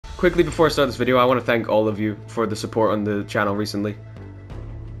Quickly before I start this video, I want to thank all of you for the support on the channel recently.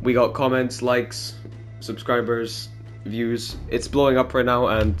 We got comments, likes, subscribers, views. It's blowing up right now,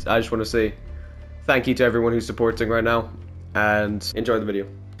 and I just want to say thank you to everyone who's supporting right now, and enjoy the video.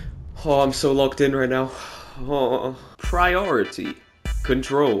 Oh, I'm so locked in right now. Oh. Priority.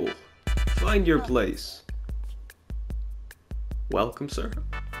 Control. Find your place. Welcome, sir.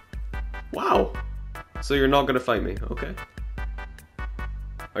 Wow. So you're not gonna fight me, okay?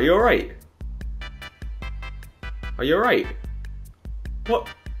 Are you alright? Are you alright? What?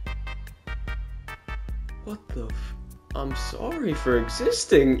 What the f- I'm sorry for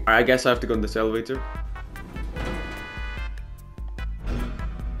existing. I guess I have to go in this elevator.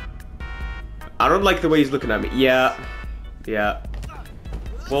 I don't like the way he's looking at me. Yeah. Yeah.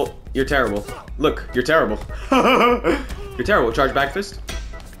 Well, you're terrible. Look, you're terrible. You're terrible. Charge back fist.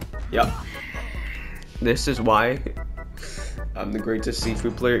 Yep. This is why I'm the greatest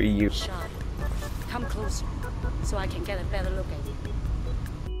Sifu player EU. Shot. Come closer, so I can get a better look at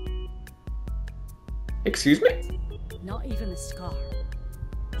you. Excuse me? Not even a scar.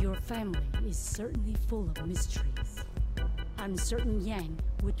 Your family is certainly full of mysteries. I'm certain Yang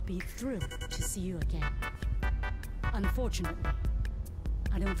would be thrilled to see you again. Unfortunately,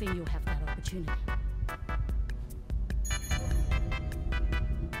 I don't think you'll have that opportunity.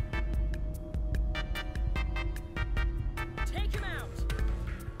 Take him out!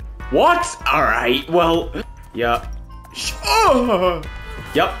 What? Alright, well... Yeah. Oh!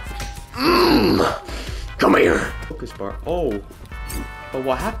 Yep. Come here! Focus bar. Oh. Oh,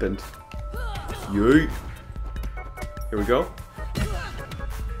 what happened? Yay. Here we go.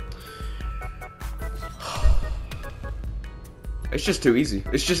 It's just too easy.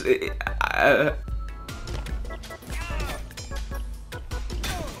 It's just...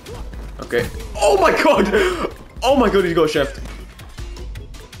 Okay. Oh my god! Oh my god, he's got a shift.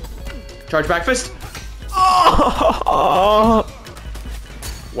 Charge back fist. Oh!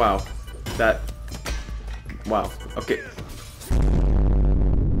 Wow. That... Wow. Okay.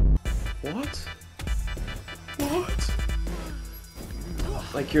 What? What?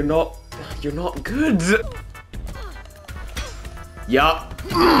 Like, you're not good. Yup.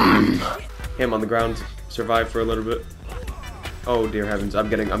 Him on the ground. Survive for a little bit. Oh dear heavens, I'm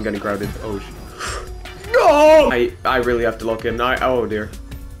getting crowded. Oh sh. No! I really have to lock in. Oh dear.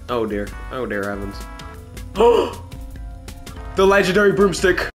 Oh dear. Oh dear heavens. The legendary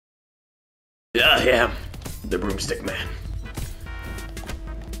broomstick. Yeah, I am the broomstick man.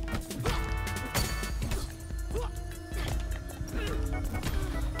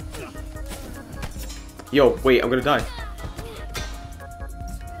 Yo, wait, I'm gonna die.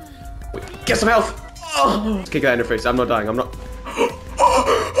 Wait, get some health! Oh. Let's kick that in her face. I'm not dying, I'm not.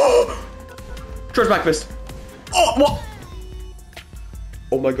 Charge back fist. Oh, what?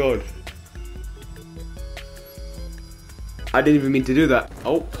 Oh my god. I didn't even mean to do that.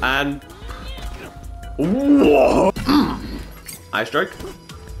 Oh, and... Whoa. Eye strike.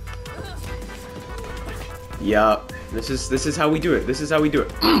 Yeah, this is how we do it. This is how we do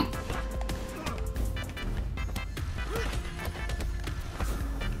it.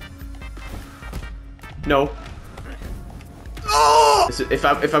 No. Oh!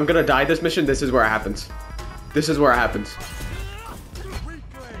 If I'm gonna die this mission, this is where it happens. This is where it happens.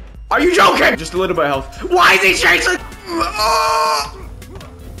 Are you joking? Just a little bit of health. Why is he chasing?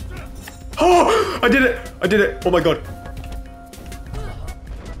 Oh! I did it! I did it! Oh my god.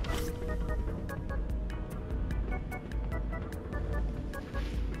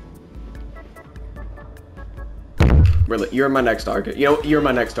 Really, you're my next target. You know, you're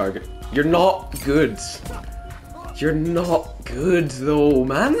my next target. You're not good. You're not good, though,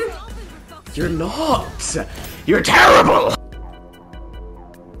 man. You're not. You're terrible.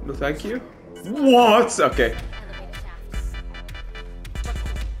 No, thank you. What? Okay.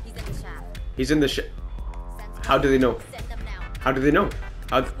 He's in the ship. How do they know? How do they know?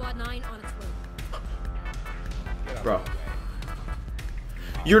 How? Bro.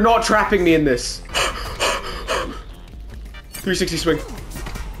 You're not trapping me in this. 360 swing.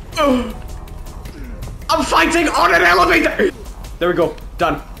 Oh. I'm fighting on an elevator! There we go.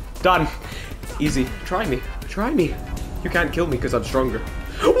 Done. Done. Easy. Try me. Try me. You can't kill me because I'm stronger.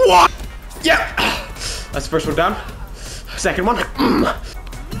 What? Yeah! That's the first one down. Second one.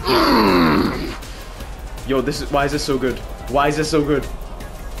 Yo, this is... Why is this so good? Why is this so good?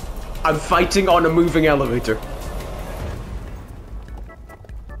 I'm fighting on a moving elevator.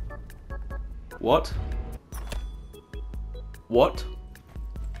 What? What?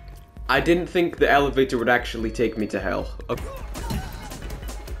 I didn't think the elevator would actually take me to hell. Okay.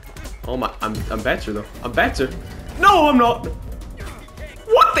 Oh my, I'm better though. I'm better. No, I'm not.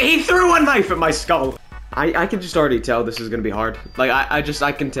 What He threw a knife at my skull! I can just already tell this is gonna be hard. Like, I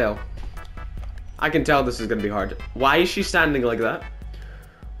can tell. I can tell this is gonna be hard. Why is she standing like that?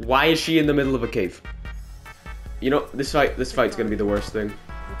 Why is she in the middle of a cave? You know, this fight's gonna be the worst thing.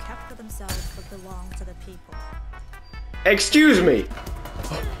 Who kept for themselves but belong to the people. Excuse me!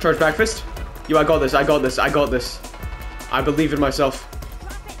 Oh, charge back fist. Yo, I got this, I got this, I got this. I believe in myself.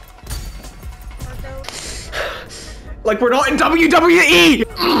 Like we're not in WWE!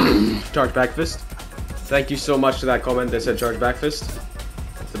 Charge back fist. Thank you so much to that comment that said charge back fist.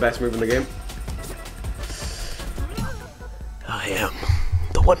 It's the best move in the game. I am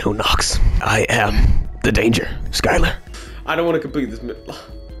the one who knocks. I am the danger, Skylar. I don't want to complete this.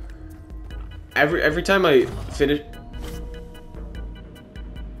 Every time I finish.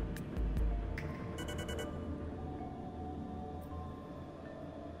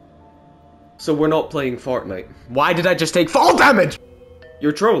 So we're not playing Fortnite. Why did I just take fall damage?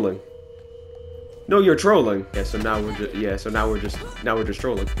 You're trolling. No, you're trolling. Yeah, so now we're just now we're just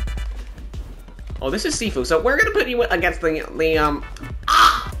trolling. Oh, this is Sifu, so we're gonna put you against the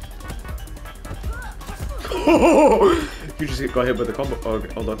ah! You just got hit with the combo. Oh,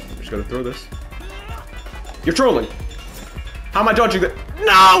 okay, hold on. I'm just gonna throw this. You're trolling. How am I dodging that?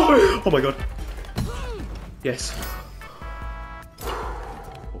 No! Oh my god. Yes.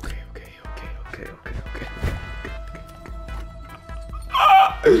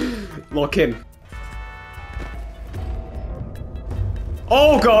 Lock in.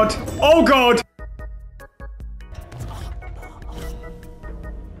 Oh god! Oh god!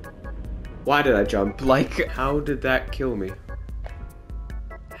 Why did I jump? Like, how did that kill me?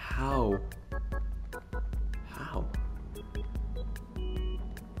 How? How?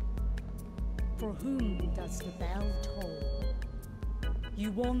 For whom does the bell toll?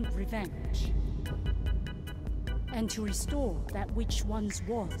 You want revenge, and to restore that which once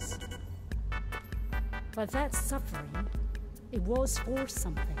was. But that suffering, it was for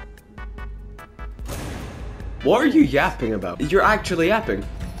something. What are you yapping about? You're actually yapping.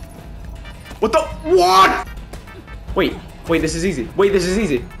 What the? What? Wait, this is easy. Wait, this is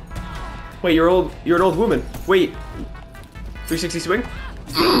easy. Wait, you're an old woman. Wait. 360 swing?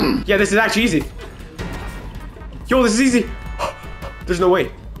 Yeah, this is actually easy. Yo, this is easy. There's no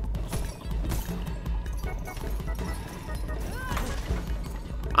way.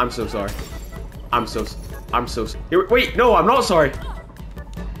 I'm so sorry. I'm so here, wait, no, I'm not sorry.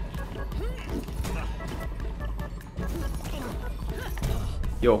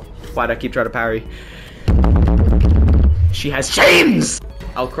 Yo, why'd I keep trying to parry? She has chains!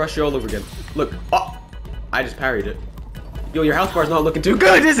 I'll crush you all over again. Look, oh, I just parried it. Yo, your health bar's not looking too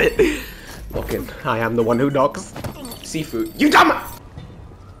good, is it? Look in, I am the one who knocks. Sifu, you dumb!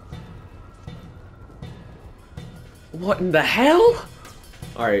 What in the hell?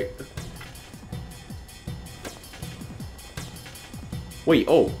 Alright. Wait,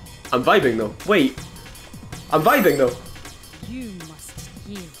 oh, I'm vibing though. Wait, I'm vibing though. You must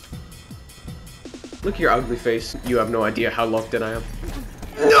yield. Look at your ugly face. You have no idea how locked in I am.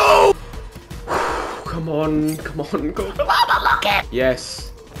 No! Come on, go. Lock it! Yes.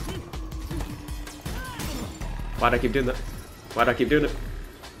 Why'd I keep doing that? Why'd I keep doing it?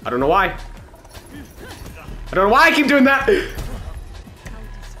 I don't know why. I don't know why I keep doing that!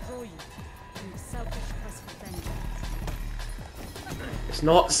 It's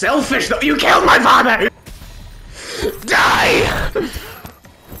not selfish though. You killed my father! Die!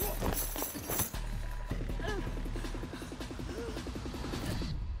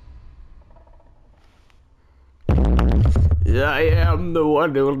 I am the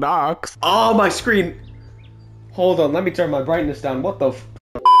one who knocks. Oh, my screen. Hold on, let me turn my brightness down. What the f-